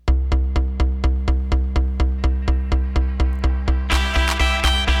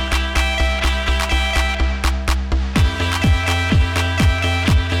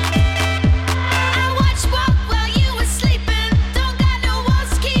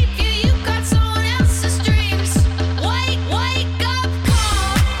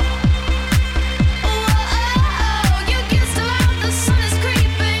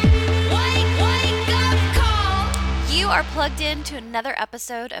in to another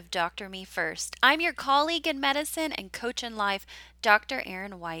episode of Dr. Me First. I'm your colleague in medicine and coach in life, Dr.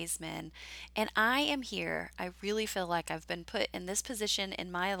 Erin Wiseman, and I am here. I really feel like I've been put in this position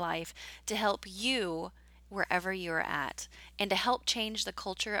in my life to help you wherever you're at and to help change the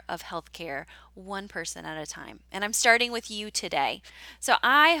culture of healthcare one person at a time. And I'm starting with you today. So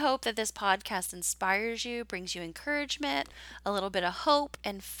I hope that this podcast inspires you, brings you encouragement, a little bit of hope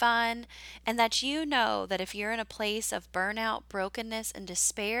and fun, and that you know that if you're in a place of burnout, brokenness, and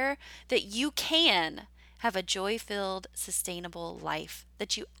despair, that you can have a joy-filled, sustainable life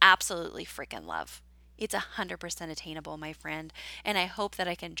that you absolutely freaking love. It's 100% attainable, my friend. And I hope that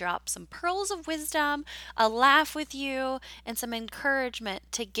I can drop some pearls of wisdom, a laugh with you, and some encouragement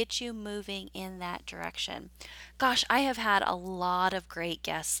to get you moving in that direction. Gosh, I have had a lot of great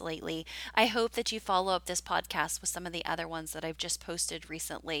guests lately. I hope that you follow up this podcast with some of the other ones that I've just posted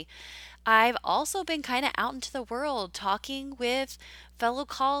recently. I've also been kind of out into the world talking with fellow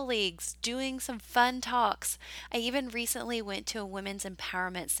colleagues, doing some fun talks. I even recently went to a women's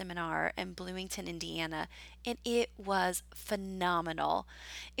empowerment seminar in Bloomington, Indiana, and it was phenomenal.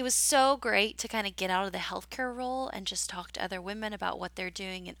 It was so great to kind of get out of the healthcare role and just talk to other women about what they're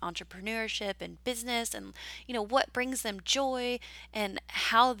doing in entrepreneurship and business and what brings them joy and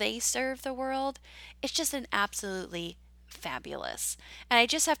how they serve the world. It's just an absolutely fabulous. And I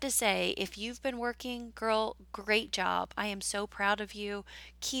just have to say, if you've been working, girl, great job. I am so proud of you.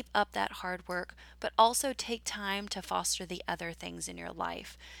 Keep up that hard work, but also take time to foster the other things in your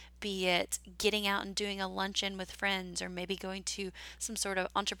life. Be it getting out and doing a luncheon with friends, or maybe going to some sort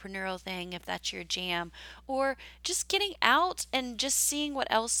of entrepreneurial thing if that's your jam, or just getting out and just seeing what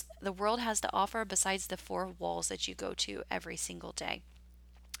else the world has to offer besides the four walls that you go to every single day.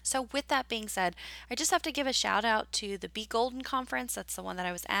 So, with that being said, I just have to give a shout out to the Be Golden Conference. That's the one that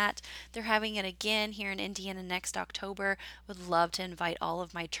I was at. They're having it again here in Indiana next October. Would love to invite all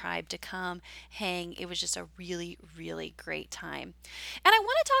of my tribe to come hang. It was just a really, really great time. And I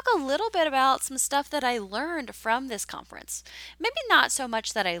want to talk a little bit about some stuff that I learned from this conference. Maybe not so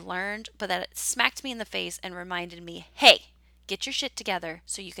much that I learned, but that it smacked me in the face and reminded me, hey, get your shit together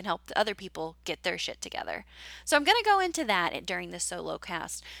so you can help the other people get their shit together. So I'm going to go into that during this solo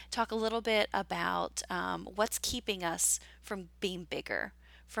cast. Talk a little bit about what's keeping us from being bigger,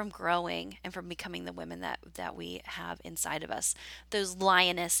 from growing, and from becoming the women that we have inside of us. Those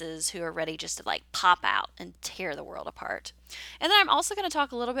lionesses who are ready just to like pop out and tear the world apart. And then I'm also going to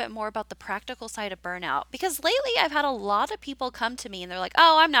talk a little bit more about the practical side of burnout because lately I've had a lot of people come to me and they're like,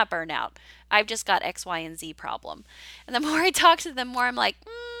 oh, I'm not burnout. I've just got X, Y, and Z problem. And the more I talk to them, more I'm like,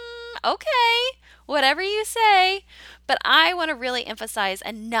 okay, whatever you say. But I want to really emphasize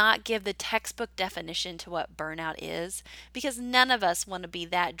and not give the textbook definition to what burnout is because none of us want to be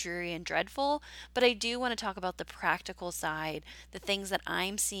that dreary and dreadful. But I do want to talk about the practical side, the things that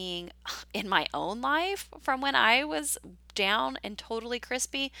I'm seeing in my own life from when I was down and totally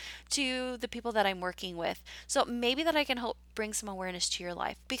crispy to the people that I'm working with. So maybe that I can help bring some awareness to your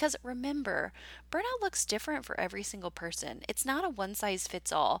life because remember, burnout looks different for every single person. It's not a one size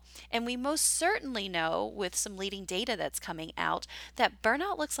fits all. And we most certainly know with some leading data that's coming out that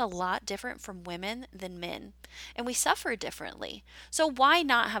burnout looks a lot different from women than men. And we suffer differently. So why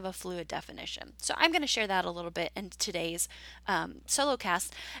not have a fluid definition? So I'm going to share that a little bit in today's solo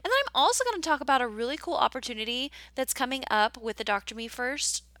cast. And then I'm also going to talk about a really cool opportunity that's coming up with the Dr. Me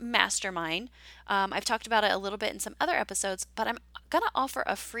First Mastermind. I've talked about it a little bit in some other episodes, but I'm going to offer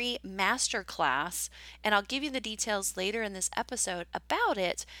a free master class, and I'll give you the details later in this episode about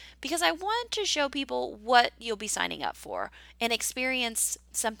it because I want to show people what you'll be signing up for and experience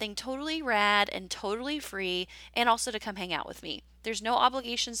something totally rad and totally free, and also to come hang out with me. There's no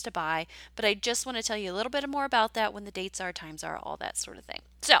obligations to buy, but I just want to tell you a little bit more about that, when the dates are, times are, all that sort of thing.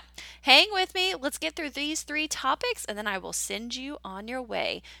 So hang with me. Let's get through these 3 topics, and then I will send you on your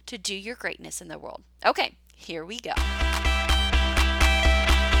way to do your greatness in the world. Okay, here we go.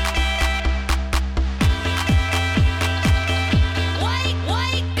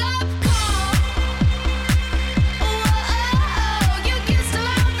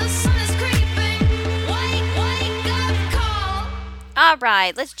 All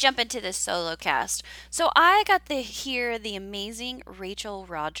right, let's jump into this solo cast. So I got to hear the amazing Rachel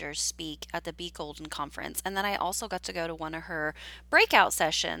Rogers speak at the Be Golden conference, and then I also got to go to one of her breakout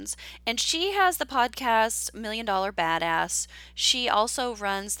sessions. And she has the podcast Million Dollar Badass. She also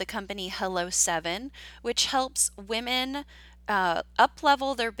runs the company Hello 7, which helps women up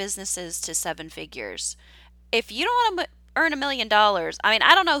level their businesses to 7 figures. If you don't want to earn $1 million. I mean,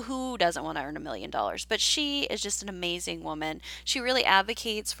 I don't know who doesn't want to earn $1 million, but she is just an amazing woman. She really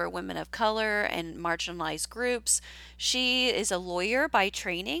advocates for women of color and marginalized groups. She is a lawyer by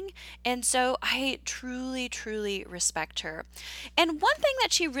training, and so I truly, truly respect her. And one thing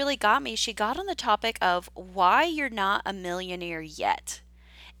that she really got me, she got on the topic of why you're not a millionaire yet.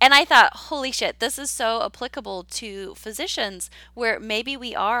 And I thought, holy shit, this is so applicable to physicians where maybe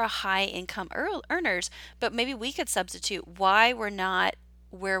we are high income earners, but maybe we could substitute why we're not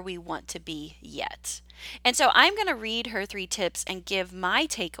where we want to be yet. And so I'm going to read her 3 tips and give my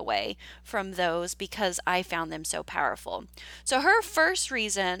takeaway from those because I found them so powerful. So, her first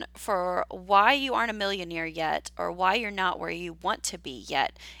reason for why you aren't a millionaire yet or why you're not where you want to be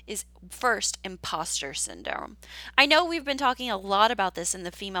yet is first, imposter syndrome. I know we've been talking a lot about this in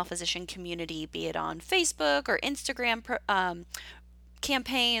the female physician community, be it on Facebook or Instagram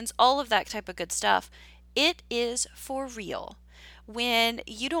campaigns, all of that type of good stuff. It is for real. When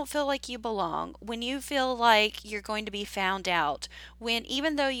you don't feel like you belong, when you feel like you're going to be found out, when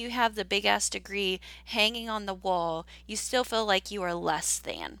even though you have the big ass degree hanging on the wall, you still feel like you are less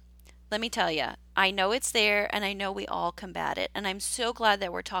than. Let me tell you, I know it's there and I know we all combat it. And I'm so glad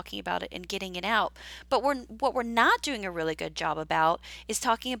that we're talking about it and getting it out. But what we're not doing a really good job about is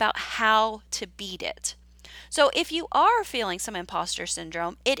talking about how to beat it. So, if you are feeling some imposter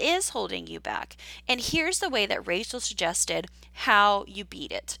syndrome, it is holding you back. And here's the way that Rachel suggested how you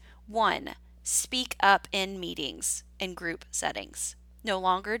beat it. One, speak up in meetings and group settings. No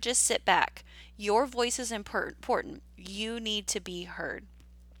longer just sit back. Your voice is important. You need to be heard.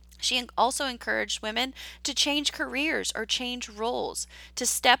 She also encouraged women to change careers or change roles, to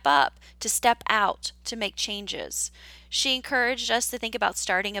step up, to step out, to make changes. She encouraged us to think about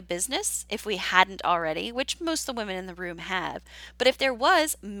starting a business if we hadn't already, which most of the women in the room have. But if there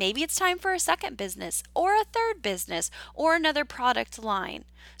was, maybe it's time for a second business or a third business or another product line.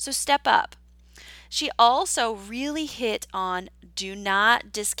 So step up. She also really hit on do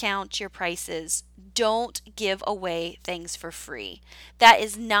not discount your prices. Don't give away things for free. That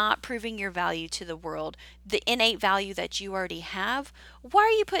is not proving your value to the world, the innate value that you already have. Why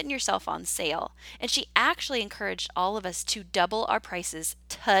are you putting yourself on sale? And she actually encouraged all of us to double our prices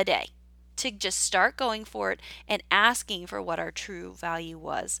today, to just start going for it and asking for what our true value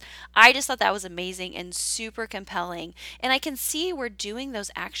was. I just thought that was amazing and super compelling. And I can see where doing those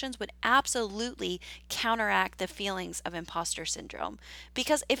actions would absolutely counteract the feelings of imposter syndrome.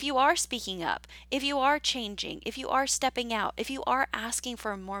 Because if you are speaking up, if you are changing, if you are stepping out, if you are asking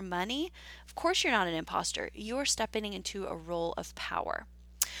for more money, of course you're not an imposter. You're stepping into a role of power.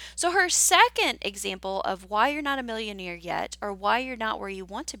 So, her second example of why you're not a millionaire yet or why you're not where you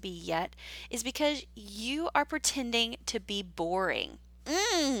want to be yet is because you are pretending to be boring.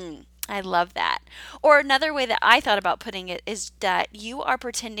 I love that. Or another way that I thought about putting it is that you are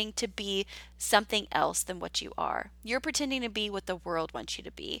pretending to be something else than what you are. You're pretending to be what the world wants you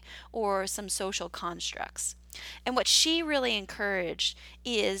to be or some social constructs. And what she really encouraged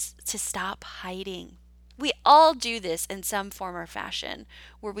is to stop hiding. We all do this in some form or fashion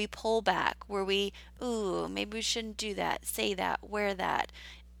where we pull back, where we, ooh, maybe we shouldn't do that, say that, wear that,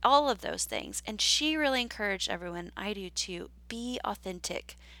 all of those things. And she really encouraged everyone, I do too, be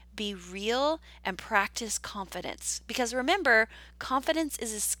authentic, be real, and practice confidence. Because remember, confidence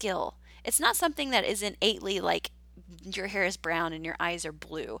is a skill. It's not something that is innately like your hair is brown and your eyes are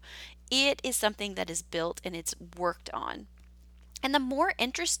blue. It is something that is built and it's worked on. And the more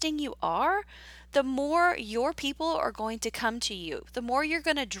interesting you are, the more your people are going to come to you. The more you're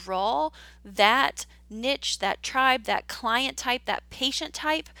going to draw that niche, that tribe, that client type, that patient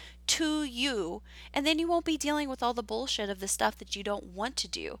type to you. And then you won't be dealing with all the bullshit of the stuff that you don't want to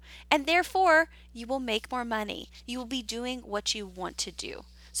do. And therefore, you will make more money. You will be doing what you want to do.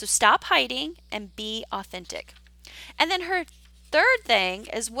 So stop hiding and be authentic. And then her third thing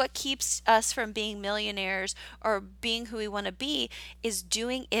is what keeps us from being millionaires or being who we want to be is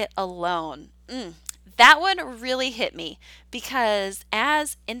doing it alone. That one really hit me because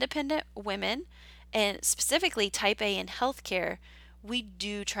as independent women, and specifically type A in healthcare, we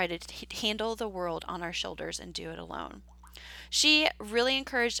do try to handle the world on our shoulders and do it alone. She really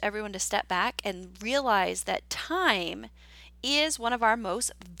encouraged everyone to step back and realize that time is one of our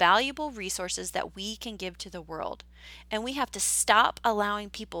most valuable resources that we can give to the world. And we have to stop allowing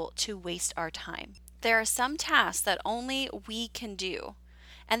people to waste our time. There are some tasks that only we can do.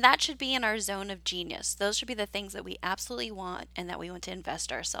 And that should be in our zone of genius. Those should be the things that we absolutely want and that we want to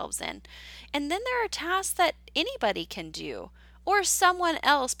invest ourselves in. And then there are tasks that anybody can do or someone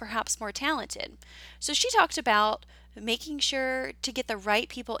else perhaps more talented. So she talked about making sure to get the right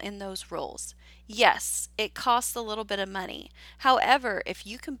people in those roles. Yes, it costs a little bit of money. However, if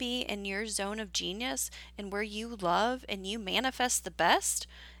you can be in your zone of genius and where you love and you manifest the best,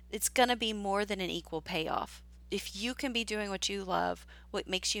 it's going to be more than an equal payoff. If you can be doing what you love, what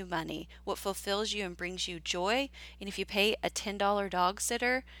makes you money, what fulfills you and brings you joy, and if you pay a $10 dog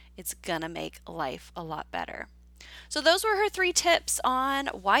sitter, it's gonna make life a lot better. So, those were her 3 tips on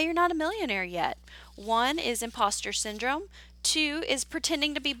why you're not a millionaire yet. One is imposter syndrome, two is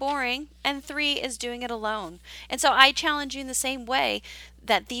pretending to be boring, and three is doing it alone. And so, I challenge you in the same way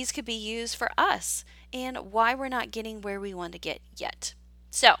that these could be used for us and why we're not getting where we want to get yet.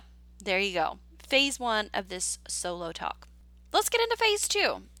 So, there you go. Phase 1 of this solo talk. Let's get into phase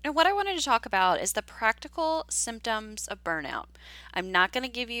 2. And what I wanted to talk about is the practical symptoms of burnout. I'm not going to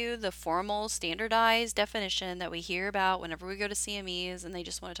give you the formal standardized definition that we hear about whenever we go to CMEs and they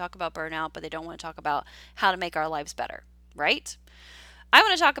just want to talk about burnout, but they don't want to talk about how to make our lives better, right? I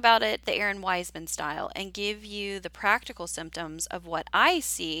want to talk about it the Aaron Wiseman style and give you the practical symptoms of what I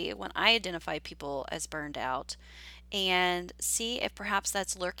see when I identify people as burned out and see if perhaps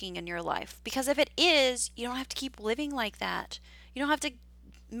that's lurking in your life. Because if it is, you don't have to keep living like that. You don't have to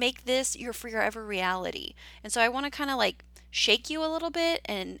make this your forever reality. And so I want to kind of like shake you a little bit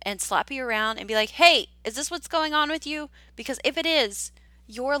and slap you around and be like, hey, is this what's going on with you? Because if it is,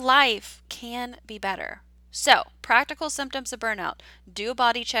 your life can be better. So, practical symptoms of burnout. Do a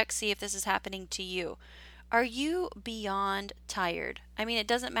body check, see if this is happening to you. Are you beyond tired? I mean, it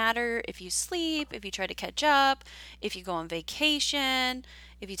doesn't matter if you sleep, if you try to catch up, if you go on vacation,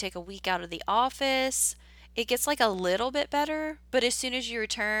 if you take a week out of the office. It gets like a little bit better, but as soon as you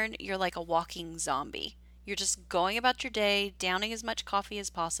return, you're like a walking zombie. You're just going about your day, downing as much coffee as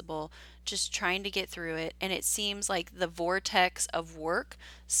possible, just trying to get through it. And it seems like the vortex of work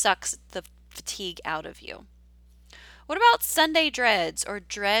sucks the fatigue out of you. What about Sunday dreads or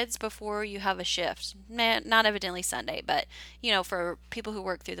dreads before you have a shift? Not evidently Sunday, but for people who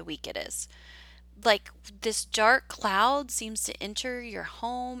work through the week, it is. Like this dark cloud seems to enter your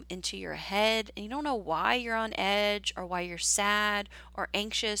home, into your head, and you don't know why you're on edge or why you're sad or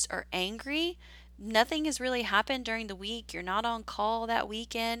anxious or angry. Nothing has really happened during the week. You're not on call that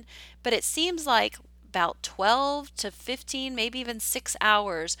weekend, but it seems like about 12 to 15, maybe even 6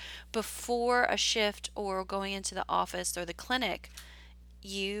 hours before a shift or going into the office or the clinic,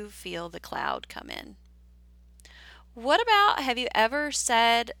 you feel the cloud come in. What about, have you ever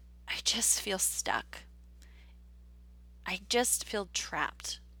said, I just feel stuck? I just feel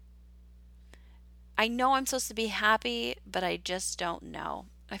trapped. I know I'm supposed to be happy, but I just don't know.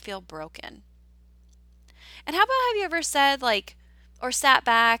 I feel broken. And how about, have you ever said, like, or sat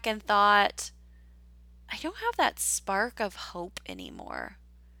back and thought, I don't have that spark of hope anymore.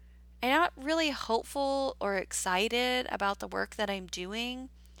 I'm not really hopeful or excited about the work that I'm doing.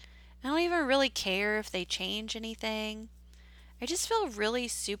 I don't even really care if they change anything. I just feel really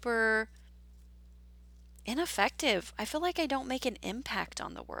super ineffective. I feel like I don't make an impact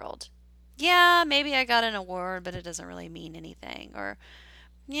on the world. Yeah, maybe I got an award, but it doesn't really mean anything. Or,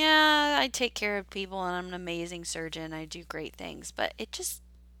 yeah, I take care of people and I'm an amazing surgeon. I do great things, but it just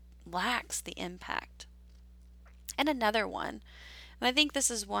lacks the impact. And another one, and I think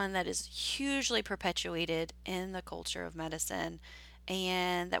this is one that is hugely perpetuated in the culture of medicine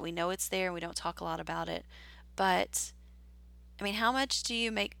and that we know it's there and we don't talk a lot about it. But I mean, how much do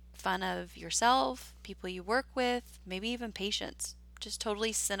you make fun of yourself, people you work with, maybe even patients? Just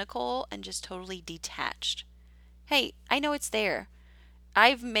totally cynical and just totally detached. Hey, I know it's there.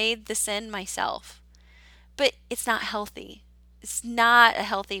 I've made the sin myself, but it's not healthy. It's not a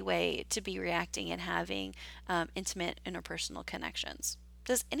healthy way to be reacting and having intimate interpersonal connections.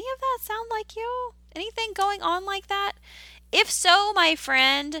 Does any of that sound like you? Anything going on like that? If so, my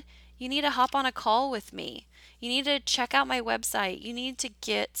friend, you need to hop on a call with me. You need to check out my website. You need to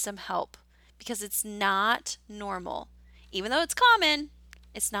get some help because it's not normal. Even though it's common,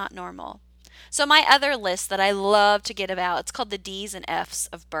 it's not normal. So my other list that I love to get about, it's called the D's and F's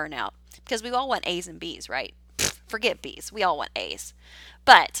of burnout because we all want A's and B's, right? Forget B's. We all want A's.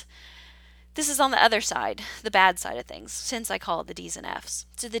 But this is on the other side, the bad side of things, since I call it the D's and F's.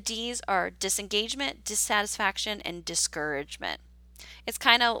 So the D's are disengagement, dissatisfaction, and discouragement. It's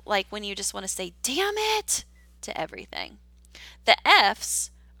kind of like when you just want to say, damn it, to everything. The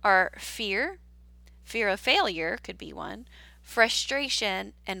F's are fear, fear of failure could be one,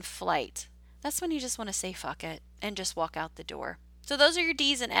 frustration, and flight. That's when you just want to say fuck it and just walk out the door. So those are your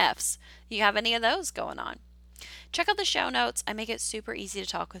D's and F's. You have any of those going on? Check out the show notes. I make it super easy to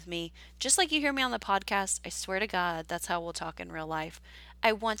talk with me. Just like you hear me on the podcast, I swear to God, that's how we'll talk in real life.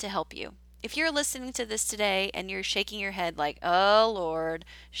 I want to help you. if you're listening to this today and you're shaking your head like, oh Lord,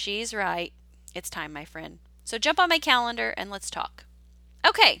 she's right, it's time, my friend. So jump on my calendar and let's talk.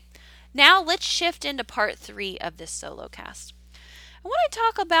 Okay, now let's shift into part 3 of this solo cast. I want to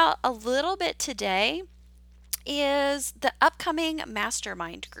talk about a little bit today is the upcoming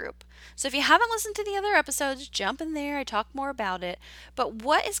mastermind group. So if you haven't listened to the other episodes, jump in there. I talk more about it. But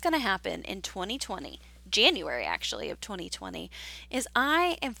what is going to happen in 2020, January actually of 2020, is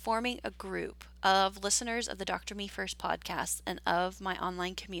I am forming a group of listeners of the Dr. Me First podcast and of my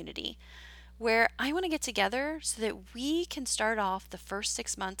online community where I want to get together so that we can start off the first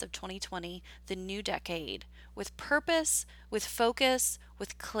 6 months of 2020, the new decade, with purpose, with focus,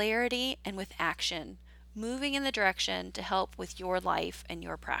 with clarity, and with action, moving in the direction to help with your life and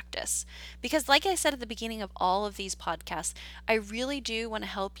your practice. Because, like I said at the beginning of all of these podcasts, I really do want to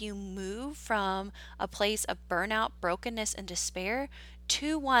help you move from a place of burnout, brokenness, and despair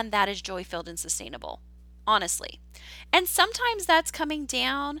to one that is joy filled and sustainable. Honestly. And sometimes that's coming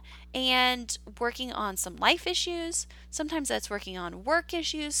down and working on some life issues. Sometimes that's working on work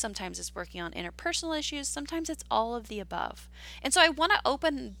issues. Sometimes it's working on interpersonal issues. Sometimes it's all of the above. And so I want to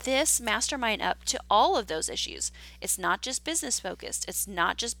open this mastermind up to all of those issues. It's not just business focused. It's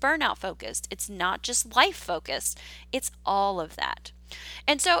not just burnout focused. It's not just life focused. It's all of that.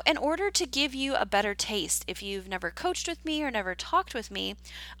 And so, in order to give you a better taste, if you've never coached with me or never talked with me,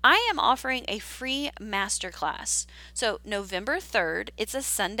 I am offering a free masterclass. So, November 3rd, it's a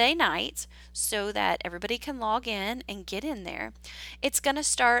Sunday night so that everybody can log in and get in there. It's going to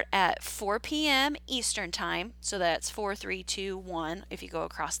start at 4 p.m. Eastern Time. So, that's 4, 3, 2, 1 if you go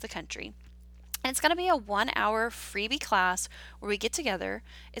across the country. And it's going to be a 1 hour freebie class where we get together.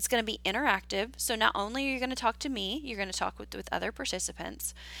 It's going to be interactive. So not only are you going to talk to me, you're going to talk with other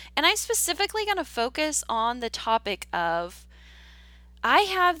participants. And I'm specifically going to focus on the topic of I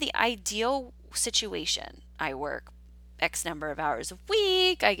have the ideal situation. I work X number of hours a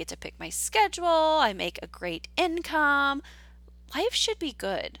week. I get to pick my schedule. I make a great income. Life should be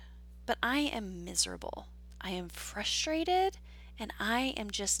good, but I am miserable. I am frustrated and I am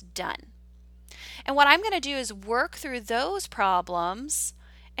just done. And what I'm going to do is work through those problems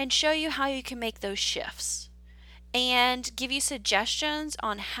and show you how you can make those shifts and give you suggestions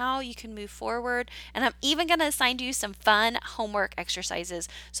on how you can move forward. And I'm even going to assign you some fun homework exercises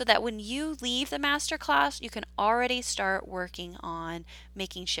so that when you leave the masterclass, you can already start working on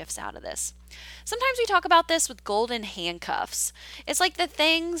making shifts out of this. Sometimes we talk about this with golden handcuffs. It's like the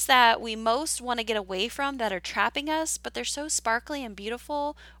things that we most want to get away from that are trapping us, but they're so sparkly and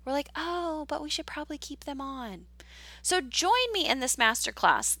beautiful. We're like, oh, but we should probably keep them on. So join me in this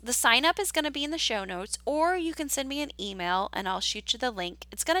masterclass. The sign up is going to be in the show notes, or you can send me an email and I'll shoot you the link.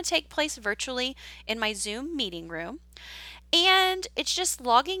 It's going to take place virtually in my Zoom meeting room. And it's just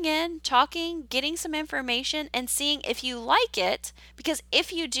logging in, talking, getting some information, and seeing if you like it. Because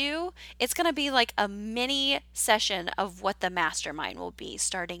if you do, it's going to be like a mini session of what the mastermind will be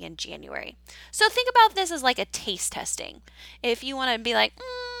starting in January. So think about this as like a taste testing. If you want to be like,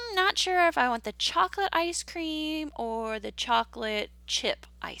 not sure if I want the chocolate ice cream or the chocolate chip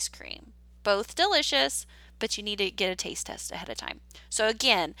ice cream. Both delicious, but you need to get a taste test ahead of time. So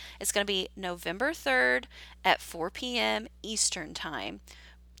again, it's going to be November 3rd at 4 p.m. Eastern Time.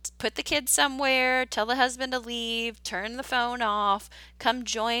 Put the kids somewhere, tell the husband to leave, turn the phone off, come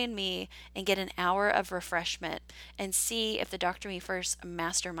join me and get an hour of refreshment and see if the Dr. Me First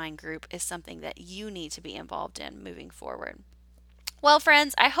mastermind group is something that you need to be involved in moving forward. Well,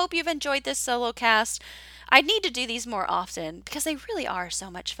 friends, I hope you've enjoyed this solo cast. I need to do these more often because they really are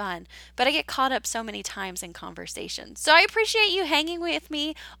so much fun, but I get caught up so many times in conversations. So I appreciate you hanging with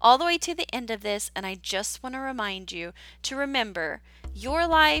me all the way to the end of this, and I just want to remind you to remember your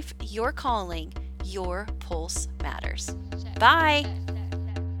life, your calling, your pulse matters. Bye.